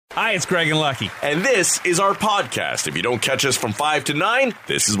Hi, it's Greg and Lucky. And this is our podcast. If you don't catch us from 5 to 9,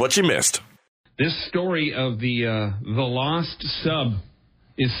 this is what you missed. This story of the lost sub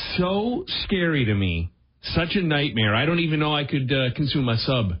is so scary to me. Such a nightmare. I don't even know I could consume a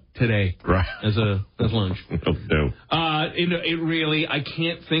sub today as lunch. No. It really, I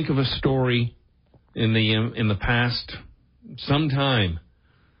can't think of a story in the past some time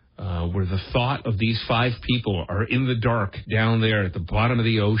where the thought of these 5 people are in the dark down there at the bottom of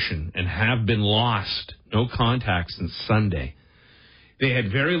the ocean and have been lost, no contact since Sunday. They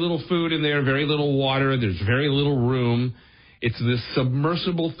had very little food in there, very little water. There's very little room. It's this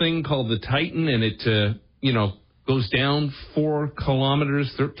submersible thing called the Titan, and it, goes down 4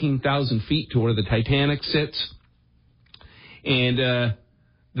 kilometers, 13,000 feet to where the Titanic sits. And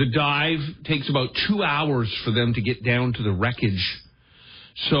the dive takes about 2 hours for them to get down to the wreckage.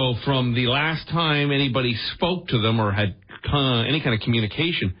 So from the last time anybody spoke to them or had any kind of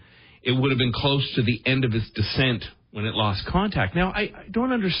communication, it would have been close to the end of its descent when it lost contact. Now, I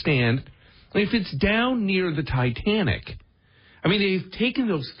don't understand. If it's down near the Titanic, I mean, they've taken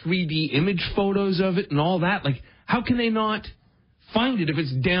those 3D image photos of it and all that. Like, how can they not find it if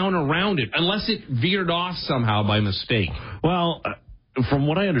it's down around it, unless it veered off somehow by mistake? Well, from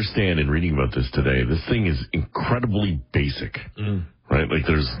what I understand in reading about this today, this thing is incredibly basic. Right, like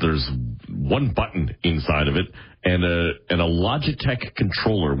there's one button inside of it and a Logitech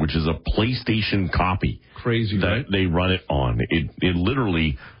controller, which is a PlayStation copy. Crazy, that right? They run it on. It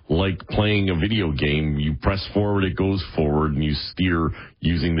literally, like playing a video game. You press forward, it goes forward, and you steer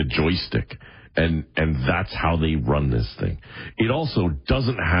using the joystick. And that's how they run this thing. It also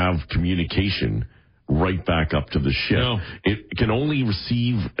doesn't have communication right back up to the ship. No. It can only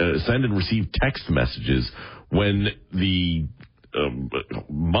send and receive text messages when the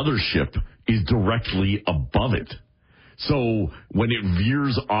mothership is directly above it. So when it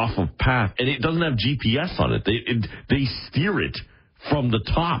veers off of path, and it doesn't have GPS on it, they steer it from the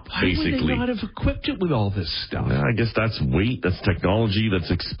top, basically. Why would they not have equipped it with all this stuff? I guess that's weight, that's technology, that's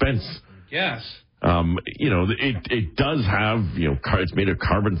expense. Yes. It does have, it's made of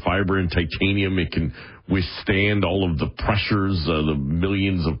carbon fiber and titanium. It can withstand all of the pressures, the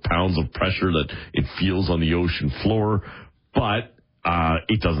millions of pounds of pressure that it feels on the ocean floor. But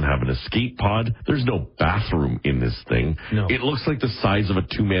it doesn't have an escape pod. There's no bathroom in this thing. No. It looks like the size of a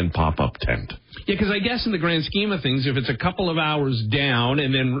 2-man pop-up tent. Yeah, because I guess in the grand scheme of things, if it's a couple of hours down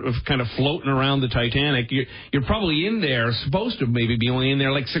and then kind of floating around the Titanic, you're probably in there, supposed to maybe be only in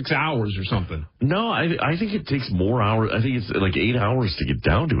there like 6 hours or something. No, I think it takes more hours. I think it's like 8 hours to get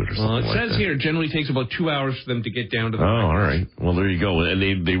down to it or something like that. Well, it says here it generally takes about 2 hours for them to get down to the all right. Well, there you go.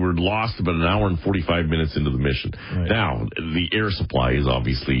 And they were lost about an hour and 45 minutes into the mission. Right. Now, the air supply is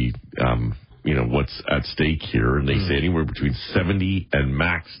obviously... what's at stake here, and they say anywhere between 70 and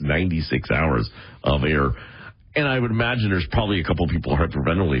max 96 hours of air. And I would imagine there's probably a couple of people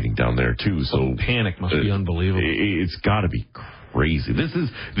hyperventilating down there too. So panic must be unbelievable. It's got to be crazy. This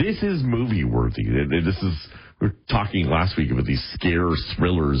is movie worthy. We're talking last week about these scare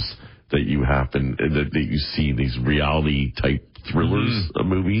thrillers that that you see, these reality type thrillers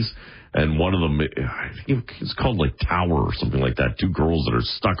movies. And one of them, I think it's called like Tower or something like that. 2 girls that are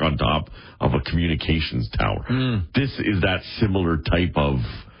stuck on top of a communications tower. This is that similar type of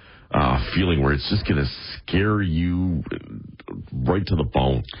feeling where it's just going to scare you right to the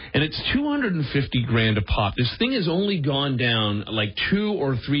bone. And it's $250,000 a pop. This thing has only gone down like 2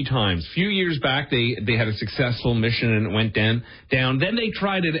 or 3 times. A few years back, they had a successful mission and it went down. Then they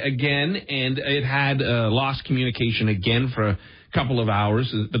tried it again, and it had lost communication again for a couple of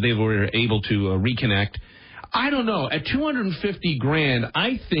hours, but they were able to reconnect. I don't know. At $250,000,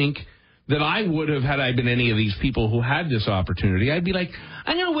 I think that I would have, had I been any of these people who had this opportunity, I'd be like,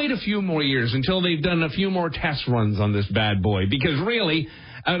 I'm going to wait a few more years until they've done a few more test runs on this bad boy. Because really,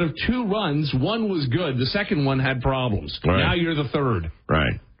 out of 2 runs, 1 was good. The second one had problems. Right. Now you're the 3rd.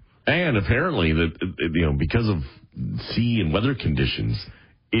 Right. And apparently, because of sea and weather conditions,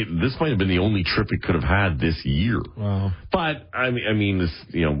 this might have been the only trip it could have had this year. Wow. But I mean, this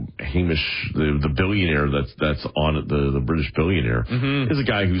Hamish, the billionaire that's on it, the British billionaire, is a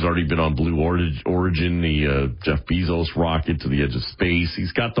guy who's already been on Blue Origin, the Jeff Bezos rocket to the edge of space.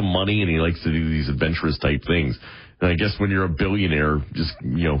 He's got the money and he likes to do these adventurous type things. And I guess when you're a billionaire, just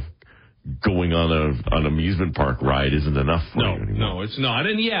going on an amusement park ride isn't enough for you anymore. No, it's not.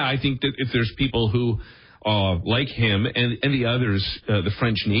 And yeah, I think that if there's people who like him and the others, the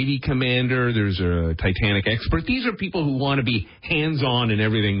French Navy commander, there's a Titanic expert. These are people who want to be hands-on in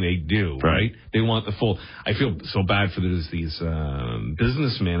everything they do, right? They want the full. I feel so bad for these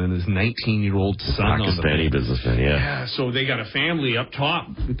businessmen and his 19-year-old son. Pakistani businessman, Yeah, so they got a family up top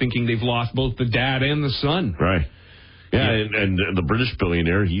thinking they've lost both the dad and the son. Right. Yeah, and the British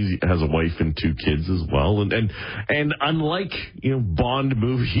billionaire, he has a wife and 2 kids as well. And unlike, Bond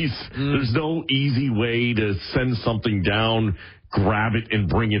movies, there's no easy way to send something down, grab it, and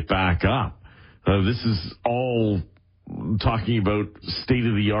bring it back up. This is all talking about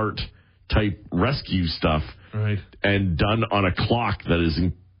state-of-the-art type rescue stuff. Right. And done on a clock that is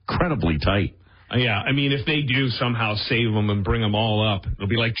incredibly tight. Yeah, I mean, if they do somehow save them and bring them all up, it'll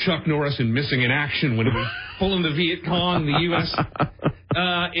be like Chuck Norris in Missing in Action when he was pulling the Viet Cong, the U.S.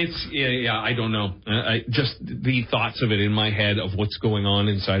 I don't know. Just the thoughts of it in my head of what's going on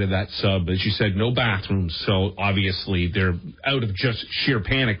inside of that sub. As you said, no bathrooms, so obviously they're out of just sheer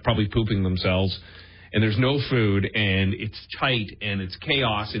panic, probably pooping themselves, and there's no food, and it's tight, and it's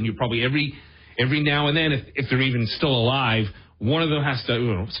chaos, and you probably every now and then, if they're even still alive, one of them has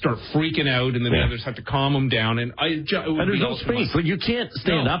to start freaking out, and then the others have to calm them down. And there's no space. Like, you can't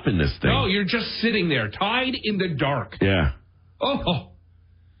stand up in this thing. No, you're just sitting there, tied in the dark. Yeah. Oh,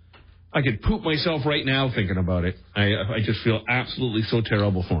 I could poop myself right now thinking about it. I just feel absolutely so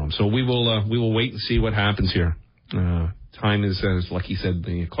terrible for them. So we will wait and see what happens here. Time is, as Lucky said,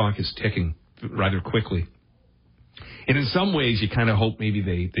 the clock is ticking rather quickly. And in some ways, you kind of hope maybe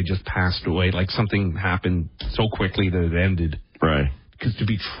they just passed away, like something happened so quickly that it ended. Right. Because to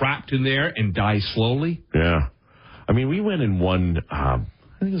be trapped in there and die slowly. Yeah. I mean, we went in one, I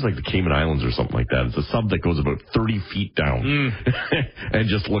think it was like the Cayman Islands or something like that. It's a sub that goes about 30 feet down and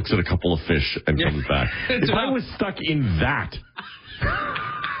just looks at a couple of fish and comes back. If I was stuck in that...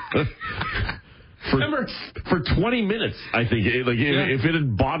 For 20 minutes, I think. If it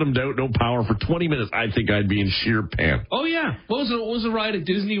had bottomed out, no power, for 20 minutes, I think I'd be in sheer panic. Oh, yeah. What was the ride at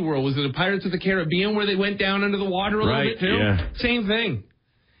Disney World? Was it a Pirates of the Caribbean where they went down under the water a little bit, too? Yeah. Same thing.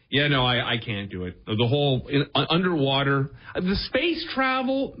 Yeah, no, I can't do it. The whole underwater, the space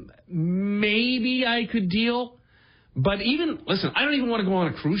travel, maybe I could deal. But listen, I don't even want to go on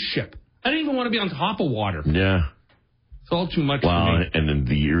a cruise ship. I don't even want to be on top of water. Yeah. It's all too much for me. And then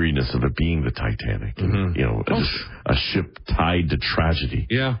the eeriness of it being the Titanic. And, a ship tied to tragedy.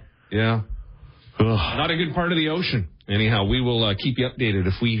 Yeah. Not a good part of the ocean. Anyhow, we will keep you updated.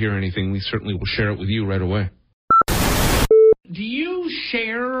 If we hear anything, we certainly will share it with you right away. Do you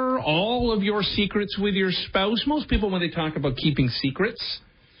share all of your secrets with your spouse? Most people, when they talk about keeping secrets,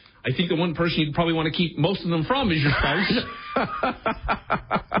 I think the one person you'd probably want to keep most of them from is your spouse.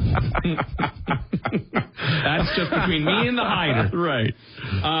 That's just between me and the hider. Right.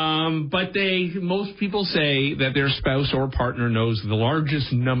 But most people say that their spouse or partner knows the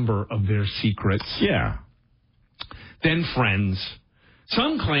largest number of their secrets. Yeah. Than friends.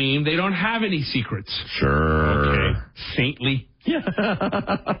 Some claim they don't have any secrets. Sure. Okay. Saintly. Yeah.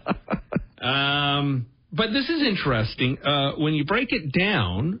 But this is interesting. When you break it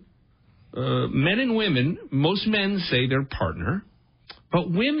down, men and women, most men say their partner, but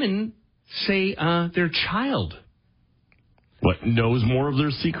women say their child. What, knows more of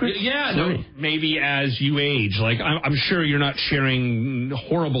their secrets? Yeah, no, maybe as you age. Like, I'm sure you're not sharing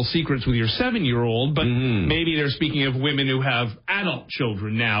horrible secrets with your 7-year-old, but maybe they're speaking of women who have adult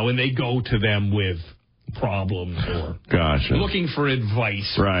children now, and they go to them with problems or looking for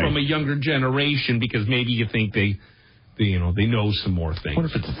advice from a younger generation because maybe you think they know some more things. What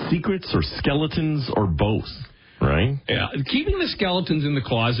if it's secrets or skeletons or both? Right? Yeah. Keeping the skeletons in the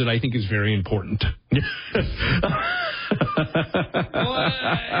closet, I think, is very important. Well,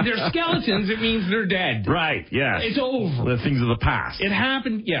 they're skeletons. It means they're dead. Right, yeah. It's over. The things of the past. It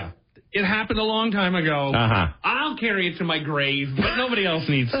happened, It happened a long time ago. I'll carry it to my grave, but nobody else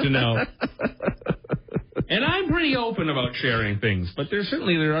needs to know. And I'm pretty open about sharing things, but there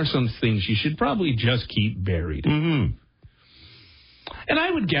are some things you should probably just keep buried. And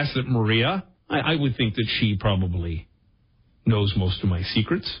I would guess that Maria, I would think that she probably knows most of my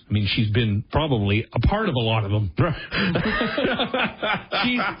secrets. I mean, she's been probably a part of a lot of them.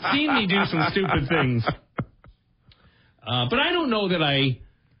 She's seen me do some stupid things. But I don't know that I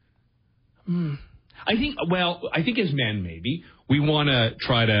think as men, maybe, we want to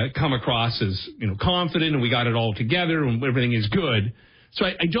try to come across as, confident and we got it all together and everything is good. So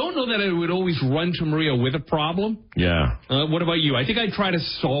I don't know that I would always run to Maria with a problem. Yeah. What about you? I think I'd try to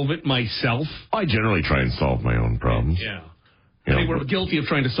solve it myself. I generally try and solve my own problems. Yeah. I think we're guilty of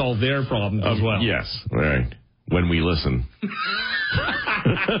trying to solve their problems as well. Yes, right. when we listen.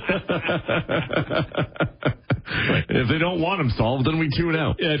 If they don't want them solved, then we tune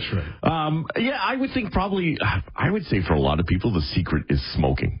out. Yeah, that's right. I would think I would say for a lot of people, the secret is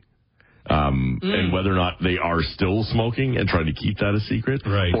smoking. And whether or not they are still smoking and trying to keep that a secret,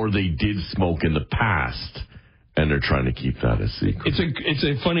 right, or they did smoke in the past and they're trying to keep that a secret. It's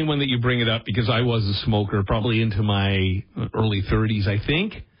a funny one that you bring it up, because I was a smoker probably into my early 30s, I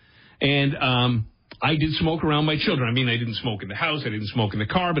think. And I did smoke around my children. I mean, I didn't smoke in the house, I didn't smoke in the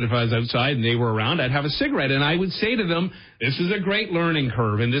car, but if I was outside and they were around, I'd have a cigarette. And I would say to them, this is a great learning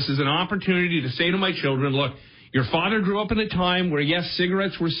curve, and this is an opportunity to say to my children, look, your father grew up in a time where, yes,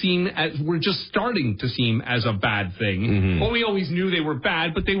 cigarettes were just starting to seem as a bad thing. Mm-hmm. Well, we always knew they were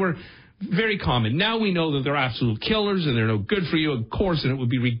bad, but they were very common. Now we know that they're absolute killers and they're no good for you, of course, and it would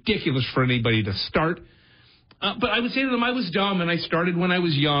be ridiculous for anybody to start. But I would say to them, I was dumb, and I started when I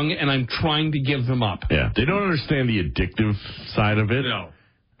was young, and I'm trying to give them up. Yeah, they don't understand the addictive side of it. No.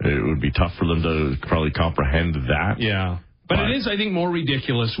 It would be tough for them to probably comprehend that. Yeah. But it is, I think, more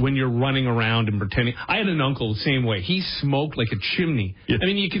ridiculous when you're running around and pretending. I had an uncle the same way. He smoked like a chimney. Yeah. I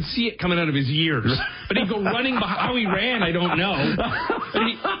mean, you could see it coming out of his ears. But he'd go running how he ran, I don't know. But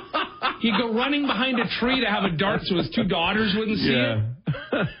he'd go running behind a tree to have a dart so his two daughters wouldn't see it.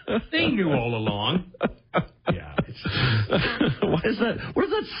 They knew all along. Yeah. What is that? What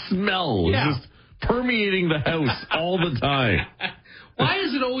is that smell? Yeah. It's just permeating the house all the time. Why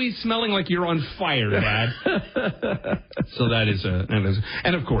is it always smelling like you're on fire, Dad? So that is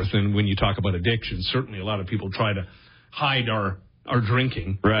and of course, then when you talk about addiction, certainly a lot of people try to hide our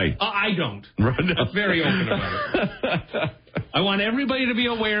drinking. Right. I don't. Right. I'm very open about it. I want everybody to be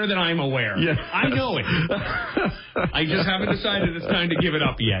aware that I'm aware. Yeah. I know it. I just haven't decided it's time to give it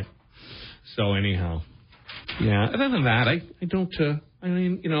up yet. So anyhow, yeah. Other than that, I don't. I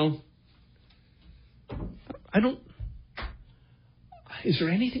mean, I don't. Is there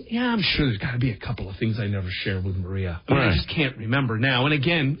anything? Yeah, I'm sure there's got to be a couple of things I never shared with Maria. I mean, I just can't remember now. And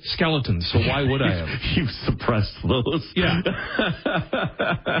again, skeletons, so why would I have? You've suppressed those. Yeah.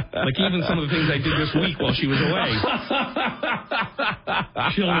 Like even some of the things I did this week while she was away.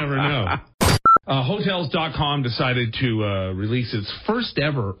 She'll never know. Hotels.com decided to release its first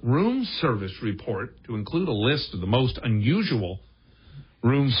ever room service report to include a list of the most unusual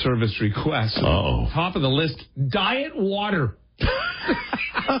room service requests. Uh-oh. Top of the list, diet water.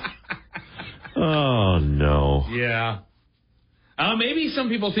 Oh, no. Yeah. Maybe some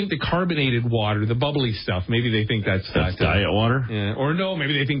people think the carbonated water, the bubbly stuff, maybe they think that's diet water? Yeah. Or no,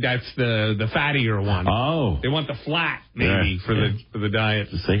 maybe they think that's the fattier one. Oh. They want the flat, maybe, for the diet.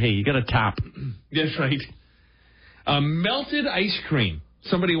 Just say, hey, you got a tap. That's right. Melted ice cream.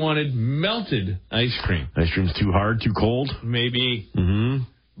 Somebody wanted melted ice cream. Ice cream's too hard, too cold? Maybe. Mm-hmm.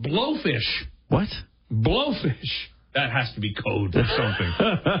 Blowfish. What? Blowfish. That has to be code or something.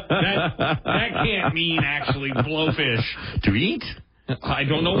 that can't mean actually blowfish. To eat? I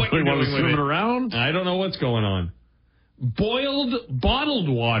don't know what you're doing with it. Around? I don't know what's going on. Boiled bottled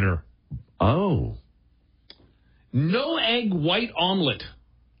water. Oh. No egg white omelet.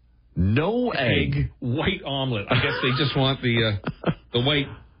 No egg white omelet. I guess they just want the white.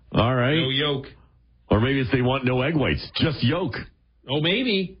 All right. No yolk. Or maybe it's they want no egg whites, just yolk. Oh,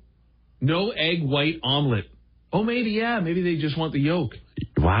 maybe. No egg white omelet. Oh, maybe, yeah. Maybe they just want the yolk.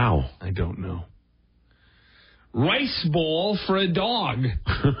 Wow. I don't know. Rice bowl for a dog.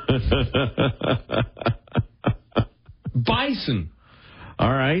 Bison.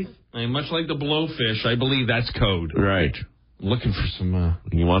 All right. And much like the blowfish, I believe that's code. Right. I'm looking for some...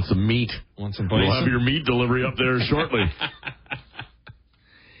 you want some meat? Want some bison? We'll have your meat delivery up there shortly.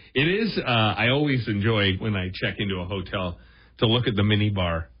 It is... I always enjoy, when I check into a hotel, to look at the mini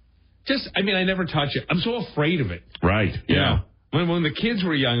bar. I never touch it. I'm so afraid of it. Right. Yeah. When the kids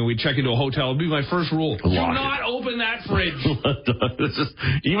were young and we'd check into a hotel, it would be my first rule. Do not open that fridge.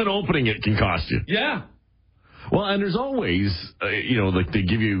 Even opening it can cost you. Yeah. Well, and there's always, like they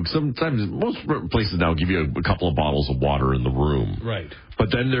give you, sometimes, most places now give you a couple of bottles of water in the room. Right. But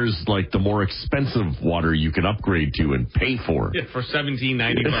then there's like the more expensive water you can upgrade to and pay for. Yeah, for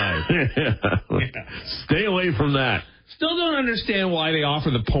 $17.95. Yeah. Stay away from that. Still don't understand why they offer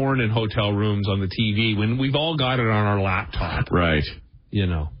the porn in hotel rooms on the TV when we've all got it on our laptop. Right.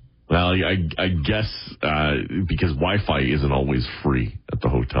 Well, I guess because Wi-Fi isn't always free at the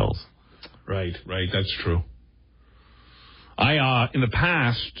hotels. Right. That's true. In the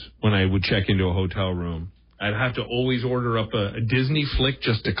past, when I would check into a hotel room, I'd have to always order up a Disney flick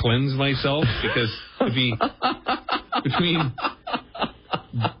just to cleanse myself because it'd be between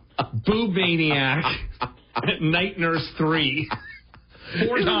Boob Maniac and Night Nurse 3.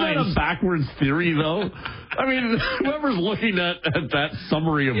 4 times. Isn't that a backwards theory, though? I mean, whoever's looking at that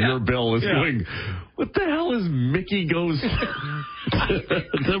summary of your bill is going, what the hell is Mickey Goes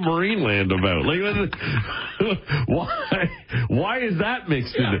to Marineland about? Why is that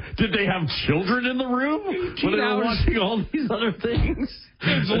mixed in? Did they have children in the room when they were watching all these other things?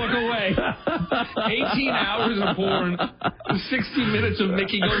 Kids, look away. 18 hours of porn, 60 minutes of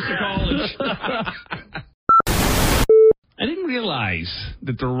Mickey Goes to College. I didn't realize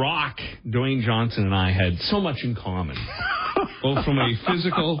that The Rock, Dwayne Johnson, and I had so much in common, both from a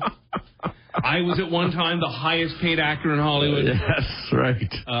physical. I was at one time the highest paid actor in Hollywood. Yes,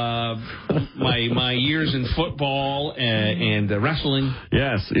 right. My years in football and wrestling.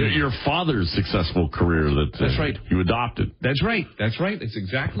 Yes, your father's successful career that's right. You adopted. That's right. It's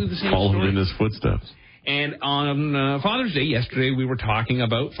exactly the same Followed story. in his footsteps. And on Father's Day yesterday, we were talking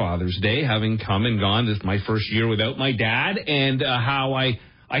about Father's Day having come and gone. This is my first year without my dad, and how I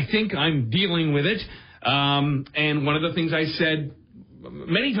think I'm dealing with it. And one of the things I said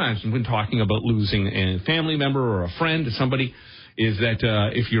many times when talking about losing a family member or a friend or somebody is that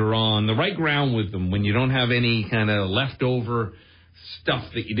if you're on the right ground with them, when you don't have any kind of leftover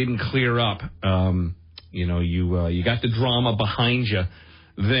stuff that you didn't clear up, you got the drama behind you,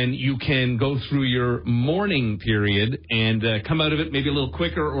 then you can go through your mourning period and come out of it maybe a little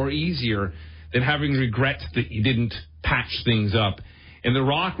quicker or easier than having regrets that you didn't patch things up. And The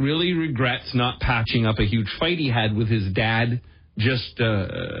Rock really regrets not patching up a huge fight he had with his dad.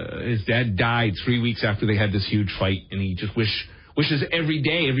 His dad died 3 weeks after they had this huge fight, and he just wishes every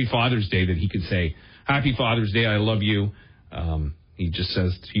day, every Father's Day, that he could say, "Happy Father's Day, I love you." He just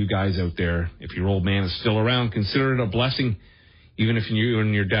says to you guys out there, if your old man is still around, consider it a blessing, even if you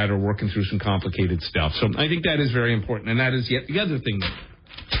and your dad are working through some complicated stuff. So I think that is very important, and that is yet the other thing that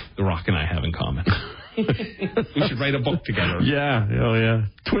The Rock and I have in common. We should write a book together. Yeah. Oh, yeah.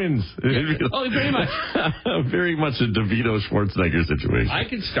 Twins. Oh, very much. Very much a DeVito Schwarzenegger situation. I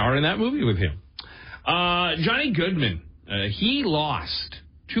could star in that movie with him. Johnny Goodman, he lost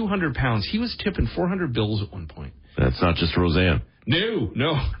 200 pounds. He was tipping 400 bills at one point. That's not just Roseanne.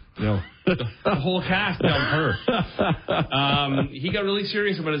 No. The whole cast helped her. He got really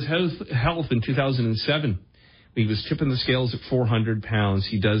serious about his health in 2007. He was tipping the scales at 400 pounds.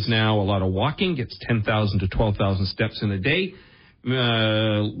 He does now a lot of walking, gets 10,000 to 12,000 steps in a day,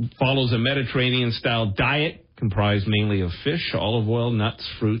 follows a Mediterranean-style diet comprised mainly of fish, olive oil, nuts,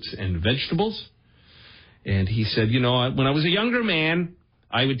 fruits, and vegetables. And he said, when I was a younger man,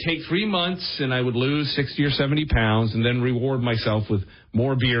 I would take 3 months and I would lose 60 or 70 pounds and then reward myself with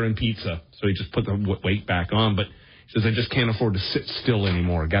more beer and pizza. So he just put the weight back on. But he says, I just can't afford to sit still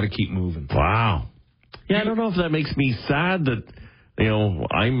anymore. Got to keep moving. Wow. Yeah, I don't know if that makes me sad that,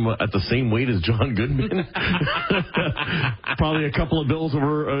 I'm at the same weight as John Goodman. Probably a couple of bills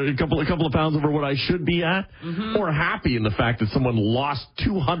over, a couple of pounds over what I should be at. Mm-hmm. Or happy in the fact that someone lost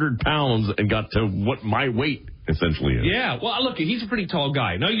 200 pounds and got to what my weight essentially is. Yeah, well, look, he's a pretty tall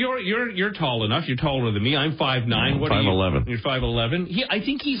guy. Now, you're tall enough. You're taller than me. I'm 5'9". What 5'11". You're 5'11". I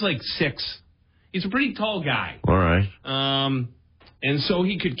think he's like 6. He's a pretty tall guy. All right. And so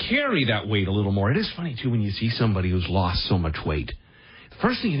he could carry that weight a little more. It is funny, too, when you see somebody who's lost so much weight. The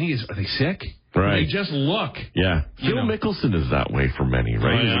first thing you think is, are they sick? Right. They just look. Yeah. Phil Mickelson is that way for many,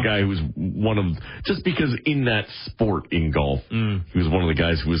 right? Oh, yeah. He's a guy who's one of, just because in that sport in golf, he was one of the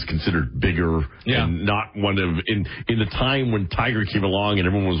guys who was considered bigger and not one of, in the time when Tiger came along and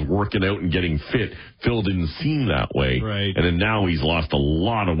everyone was working out and getting fit, Phil didn't seem that way. Right. And then now he's lost a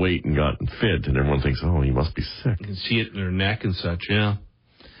lot of weight and gotten fit, and everyone thinks, oh, he must be sick. You can see it in her neck and such, yeah.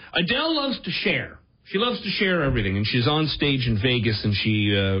 Adele loves to share. She loves to share everything, and she's on stage in Vegas, and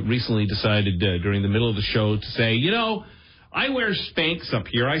she recently decided during the middle of the show to say, I wear Spanx up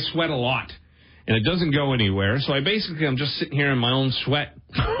here. I sweat a lot, and it doesn't go anywhere, so I'm just sitting here in my own sweat.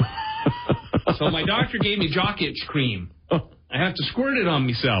 So my doctor gave me jock itch cream. I have to squirt it on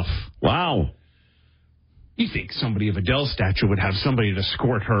myself. Wow. You think somebody of Adele's stature would have somebody to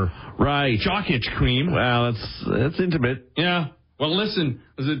squirt her jock itch cream? Well, that's intimate. Yeah. Well, listen,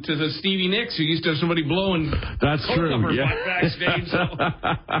 was it to the Stevie Nicks who used to have somebody blowing That's true, yeah. backstage? So,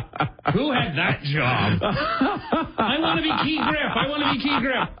 who had that job? I want to be Key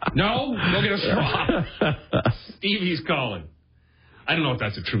Grip. No, go get a straw. Stevie's calling. I don't know if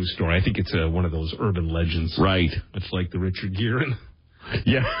that's a true story. I think it's one of those urban legends. Right. It's like the Richard Gere.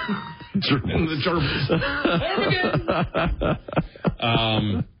 Yeah. And the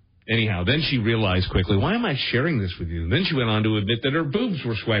Gerbils. Anyhow, then she realized quickly, why am I sharing this with you? And then she went on to admit that her boobs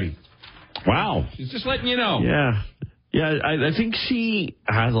were sweaty. Wow. She's just letting you know. Yeah. Yeah, I think she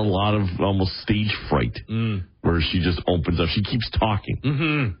has a lot of almost stage fright where she just opens up. She keeps talking.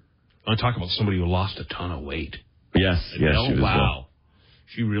 Mm-hmm. I talk about somebody who lost a ton of weight. Yes, yes, Oh, she did. wow. Well.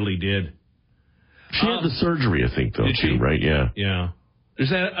 She really did. She had the surgery, I think, though, did too, she? right? Yeah. Yeah. There's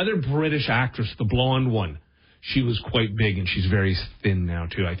that other British actress, the blonde one. She was quite big, and she's very thin now,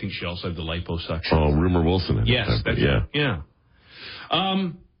 too. I think she also had the liposuction. Oh, Rumor Wilson. Yes, that's yeah. it. Yeah.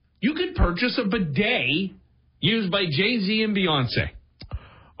 You could purchase a bidet used by Jay-Z and Beyonce.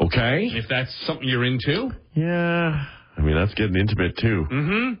 Okay. If that's something you're into. Yeah. I mean, that's getting intimate, too.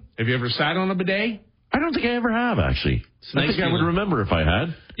 Mm-hmm. Have you ever sat on a bidet? I don't think I ever have, actually. Nice I think feeling. I would remember if I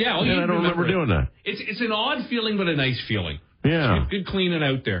had. Yeah, well, and I don't remember doing that. It's an odd feeling, but a nice feeling. Yeah. Good cleaning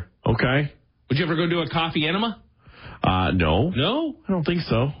out there. Okay. Would you ever go do a coffee enema? No. No? I don't think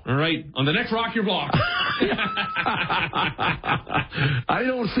so. All right. On the next Rock Your Block. I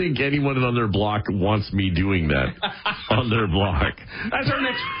don't think anyone on their block wants me doing that on their block. That's our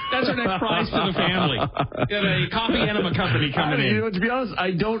next prize to the family. Get a coffee enema company coming in. You know, to be honest,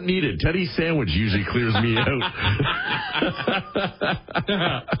 I don't need it. Teddy's sandwich usually clears me out.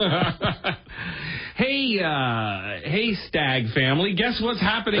 Hey, Stag family. Guess what's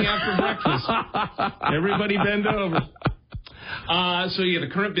happening after breakfast? Everybody bend over. So the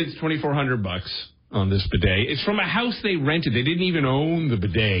current bid's $2,400 on this bidet. It's from a house they rented. They didn't even own the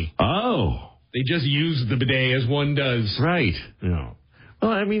bidet. Oh. They just used the bidet as one does. Right. Yeah.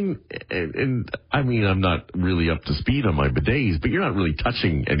 Well, I mean, I'm not really up to speed on my bidets, but you're not really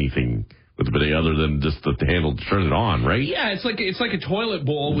touching anything with the bidet other than just the handle to turn it on, right? Yeah, it's like a toilet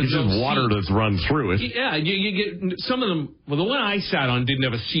bowl with just water seat. that's run through it. Yeah, you get some of them. Well, the one I sat on didn't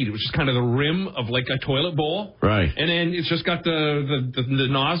have a seat. It was just kind of the rim of like a toilet bowl. Right. And then it's just got the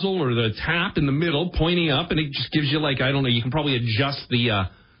nozzle or the tap in the middle pointing up, and it just gives you like, I don't know, you can probably adjust the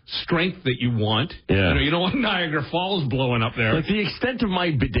strength that you want. Yeah. You don't want Niagara Falls blowing up there. Like the extent of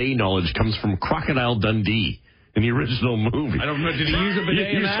my bidet knowledge comes from Crocodile Dundee. In the original movie. I don't know. Did he use a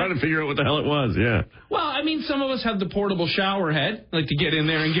bidet in that? He was trying to figure out what the hell it was, yeah. Well, I mean, some of us have the portable shower head, like to get in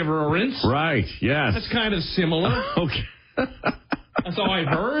there and give her a rinse. Right, yes. That's kind of similar. Okay. That's all I've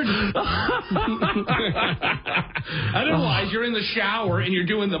heard. Otherwise, you're in the shower and you're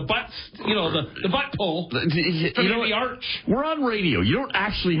doing the butt, the butt pull. The arch. We're on radio. You don't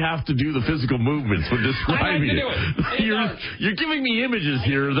actually have to do the physical movements when describing I like to do it. You're giving me images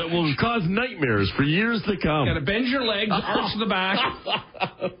here that will cause nightmares for years to come. You got to bend your legs, arch the back.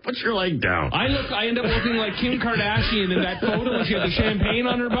 Put your leg down. I end up looking like Kim Kardashian in that photo when she had the champagne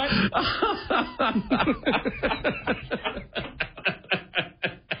on her butt.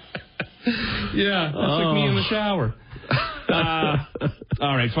 Yeah, that's like me in the shower.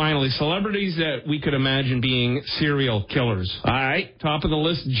 All right, finally, celebrities that we could imagine being serial killers. All right, top of the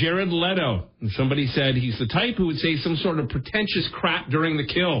list, Jared Leto. And somebody said he's the type who would say some sort of pretentious crap during the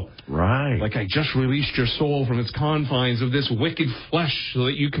kill. Right. Like, I just released your soul from its confines of this wicked flesh so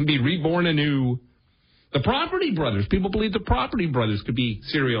that you can be reborn anew. The Property Brothers. People believe the Property Brothers could be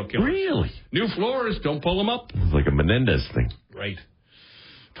serial killers. Really? New floors, don't pull them up. It's like a Menendez thing. Right.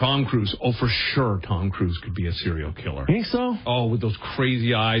 Tom Cruise. Oh, for sure Tom Cruise could be a serial killer. Think so? Oh, with those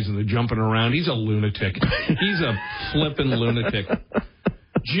crazy eyes and the jumping around. He's a lunatic. He's a flippin' lunatic.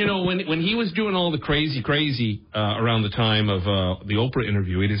 You know, when he was doing all the crazy around the time of the Oprah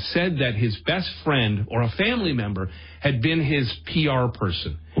interview, it is said that his best friend or a family member had been his PR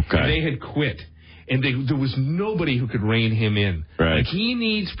person. Okay. And they had quit. And there was nobody who could rein him in. Right. Like, he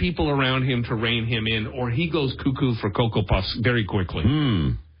needs people around him to rein him in, or he goes cuckoo for Cocoa Puffs very quickly.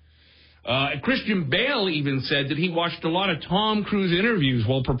 Christian Bale even said that he watched a lot of Tom Cruise interviews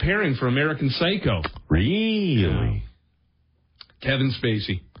while preparing for American Psycho. Really? Kevin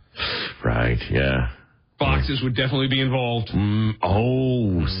Spacey. Right, yeah. Boxes would definitely be involved. 7.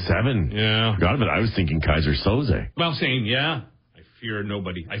 Yeah. God, but I was thinking Kaiser Soze. Well, same, yeah. I fear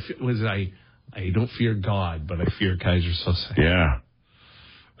nobody. I don't fear God, but I fear Kaiser Soze. Yeah.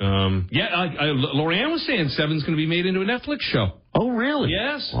 Lorianne was saying 7's going to be made into a Netflix show. Oh, really?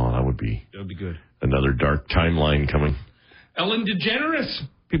 Yes. Oh, that would be good. Another dark timeline coming. Ellen DeGeneres.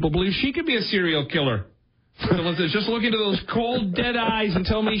 People believe she could be a serial killer. Just look into those cold, dead eyes and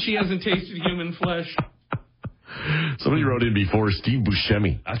tell me she hasn't tasted human flesh. Somebody wrote in before, Steve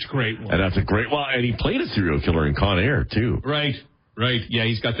Buscemi. That's a great one. And that's a great one. And he played a serial killer in Con Air, too. Right. Yeah,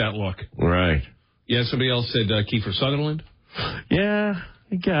 he's got that look. Right. Yeah, somebody else said Kiefer Sutherland. Yeah,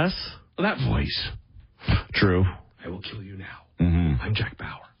 I guess. Well, that voice. True. I will kill you now. Mm-hmm. I'm Jack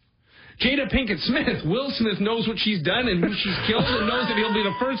Bauer. Jada Pinkett Smith. Will Smith knows what she's done and who she's killed and knows that he'll be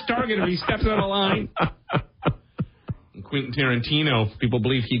the first target if he steps out of line. And Quentin Tarantino. People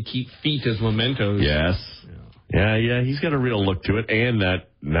believe he'd keep feet as mementos. Yes. Yeah, he's got a real look to it. And that,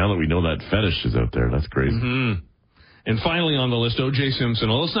 now that we know that fetish is out there, that's crazy. Mm-hmm. And finally on the list, O.J. Simpson.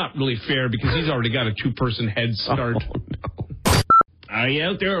 Well, it's not really fair because he's already got a 2-person head start. Oh, no. Are you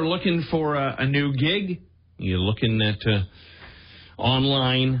out there looking for a new gig? You're looking at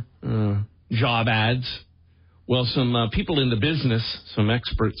online job ads? Well, some people in the business, some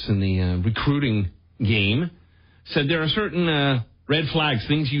experts in the recruiting game, said there are certain red flags,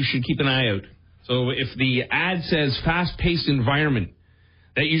 things you should keep an eye out. So if the ad says fast-paced environment,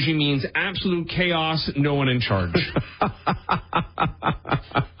 that usually means absolute chaos, no one in charge.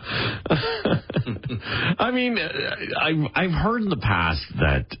 I mean, I've heard in the past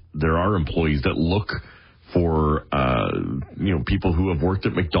that there are employees that look for, people who have worked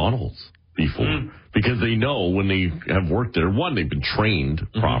at McDonald's before. Because they know when they have worked there, one, they've been trained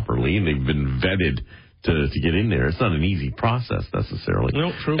properly and they've been vetted to get in there. It's not an easy process necessarily.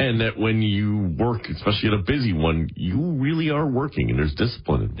 No, true. And that when you work, especially at a busy one, you really are working and there's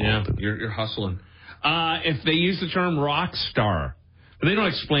discipline involved. Yeah, you're hustling. If they use the term rock star, but they don't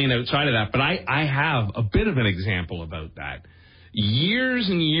explain outside of that, but I have a bit of an example about that. Years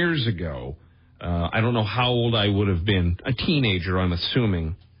and years ago, I don't know how old I would have been, a teenager, I'm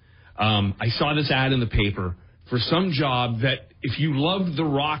assuming. I saw this ad in the paper for some job that if you loved the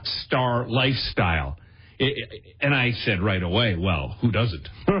rock star lifestyle, and I said right away, well, who doesn't?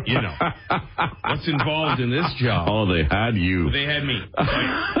 What's involved in this job? Oh, they had you. They had me.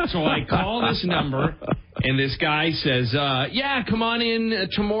 So I call this number, and this guy says, yeah, come on in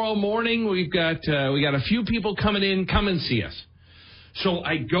tomorrow morning. We got a few people coming in. Come and see us. So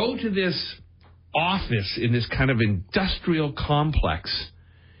I go to this office in this kind of industrial complex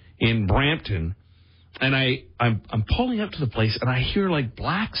in Brampton, and I'm pulling up to the place, and I hear like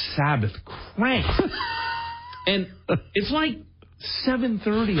Black Sabbath crank. And it's like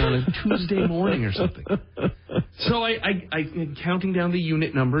 7:30 on a Tuesday morning or something. So I'm counting down the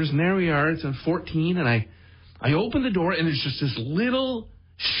unit numbers, and there we are. It's on 14, and I open the door, and there's just this little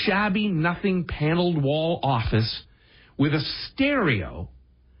shabby, nothing paneled wall office with a stereo,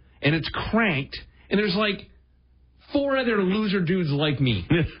 and it's cranked, and there's like 4 other loser dudes like me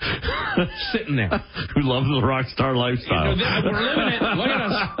sitting there. Who love the rock star lifestyle. We're living it. Look at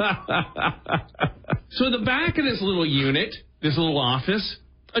us. So the back of this little unit, this little office,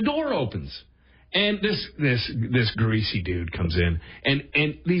 a door opens. And this greasy dude comes in.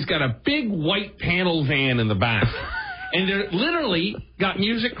 And he's got a big white panel van in the back. And they're literally got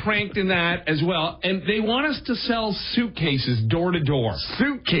music cranked in that as well. And they want us to sell suitcases door to door.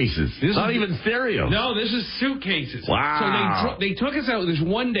 Suitcases? This is not even stereo. No, this is suitcases. Wow. So they took us out. This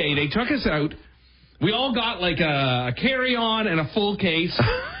one day, they took us out. We all got like a carry-on and a full case.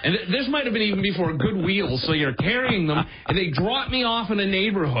 And this might have been even before good wheels, so you're carrying them. And they dropped me off in a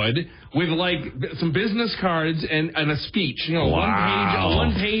neighborhood with like some business cards and a speech. Wow. A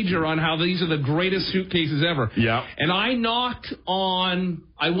one-pager on how these are the greatest suitcases ever. Yeah. And I knocked on,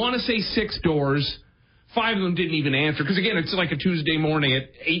 I want to say 6 doors. 5 of them didn't even answer. Because, again, it's like a Tuesday morning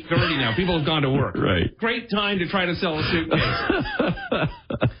at 8:30 now. People have gone to work. Right. Great time to try to sell a suitcase.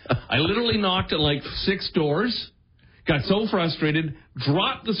 I literally knocked at like 6 doors, got so frustrated,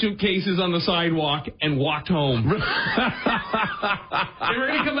 dropped the suitcases on the sidewalk, and walked home. They were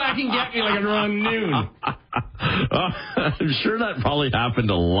going to come back and get me like around noon. I'm sure that probably happened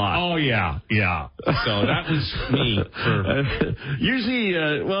a lot. Oh, yeah. So that was me. Usually,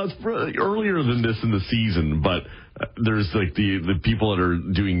 it's earlier than this in the season, but there's like the people that are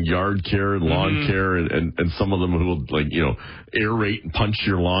doing yard care and lawn care and some of them who will aerate and punch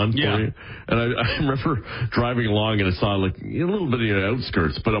your lawn for you. And I remember driving along and I saw like a little bit of the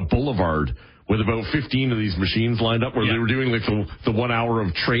outskirts, but a boulevard with about 15 of these machines lined up where they were doing like the 1 hour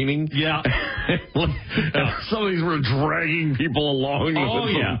of training. Yeah. And some of these were dragging people along. Oh,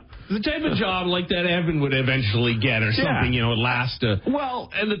 yeah. The type of job like that Evan would eventually get or something, last. Well,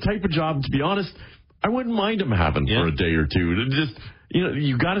 and the type of job, to be honest, I wouldn't mind him having for a day or two. Just,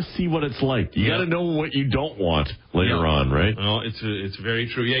 you got to see what it's like. You got to know what you don't want later on, right? Well, it's very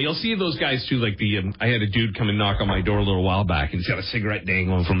true. Yeah, you'll see those guys too. Like I had a dude come and knock on my door a little while back, and he's got a cigarette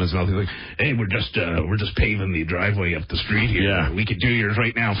dangling from his mouth. He's like, "Hey, we're just paving the driveway up the street here. Yeah. We could do yours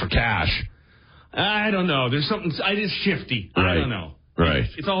right now for cash." I don't know. There's something. It's shifty. Right. I don't know. Right.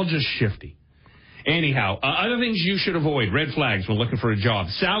 It's all just shifty. Anyhow, other things you should avoid, red flags when looking for a job.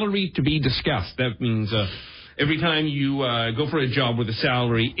 Salary to be discussed. That means every time you go for a job where the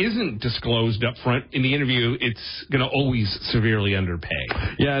salary isn't disclosed up front in the interview, it's going to always severely underpay.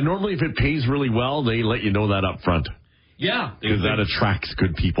 Yeah, normally if it pays really well, they let you know that up front. Yeah. Because that attracts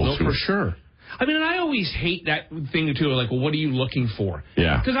good people. No, for sure. I mean, and I always hate that thing, too, like, well, what are you looking for?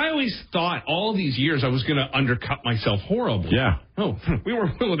 Yeah. Because I always thought all these years I was going to undercut myself horribly. Yeah. Oh, we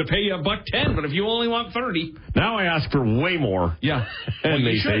were willing to pay you $110, but if you only want 30. Now I ask for way more. Yeah. And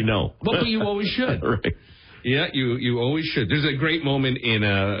they say no. Well, but you always should. Right. Yeah, you always should. There's a great moment in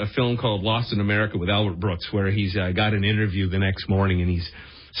a film called Lost in America with Albert Brooks where he's got an interview the next morning and he's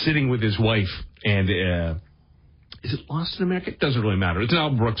sitting with his wife. And is it Lost in America? It doesn't really matter. It's an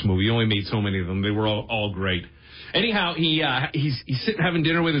Albert Brooks movie. He only made so many of them. They were all great. Anyhow, he's sitting having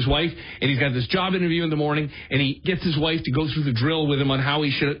dinner with his wife, and he's got this job interview in the morning, and he gets his wife to go through the drill with him on how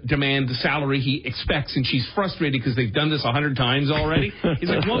he should demand the salary he expects, and she's frustrated because they've done this 100 times already. He's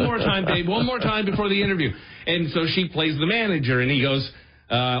like, one more time, babe, one more time before the interview. And so she plays the manager, and he goes,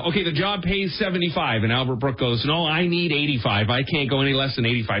 okay, the job pays $75, and Albert Brooks goes, no, I need $85. I can't go any less than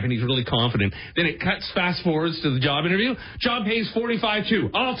 $85, and he's really confident. Then it cuts fast forwards to the job interview. Job pays $45 too.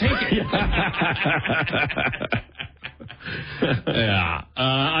 I'll take it. Yeah.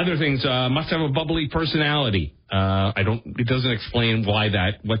 Other things, must have a bubbly personality. It doesn't explain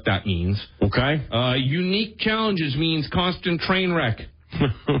what that means. Okay. Unique challenges means constant train wreck.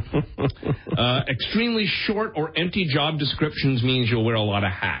 Extremely short or empty job descriptions means you'll wear a lot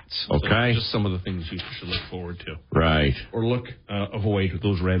of hats. Okay. So just some of the things you should look forward to. Right. Or avoid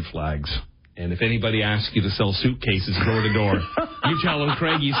those red flags. And if anybody asks you to sell suitcases door to door, you tell them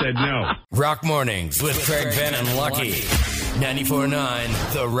Craig you said no. Rock Mornings with Craig Venn and Lucky.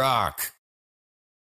 94.9 The Rock.